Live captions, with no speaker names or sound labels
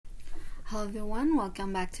Hello everyone,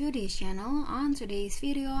 welcome back to this channel. On today's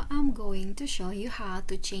video, I'm going to show you how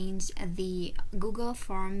to change the Google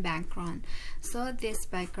Form background. So this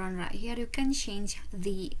background right here, you can change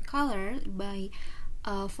the color by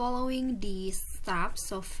following these steps.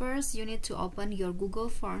 So first, you need to open your Google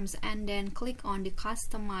Forms and then click on the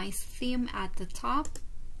customize theme at the top.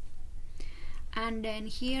 And then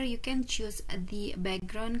here you can choose the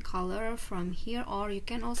background color from here, or you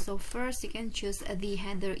can also first you can choose the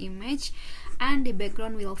header image and the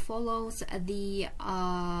background will follow the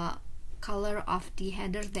color of the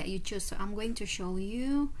header that you choose. So I'm going to show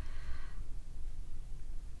you.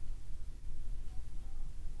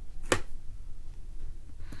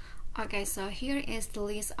 Okay, so here is the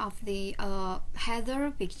list of the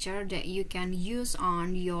header picture that you can use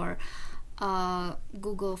on your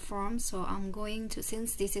Google Forms. So I'm going to,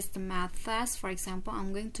 since this is the math test, for example,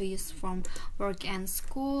 I'm going to use from work and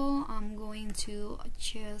school. I'm going to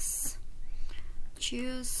choose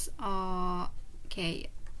okay,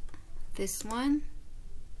 this one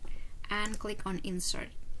and click on insert.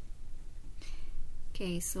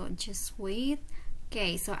 Okay, so just wait.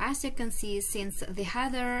 Okay, so as you can see, since the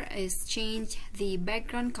header is changed, the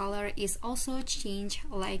background color is also changed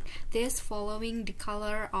like this, following the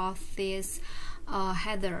color of this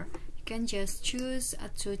header. You can just choose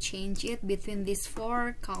to change it between these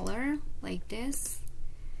four colors like this.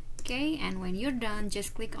 Okay, and when you're done,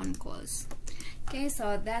 just click on close. Okay,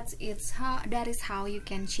 so that is how you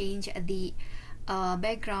can change the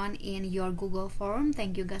background in your Google Form.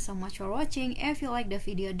 Thank you guys so much for watching. If you like the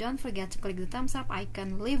video, don't forget to click the thumbs up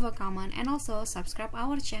icon, leave a comment, and also subscribe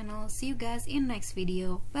our channel. See you guys in next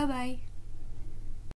video. Bye bye.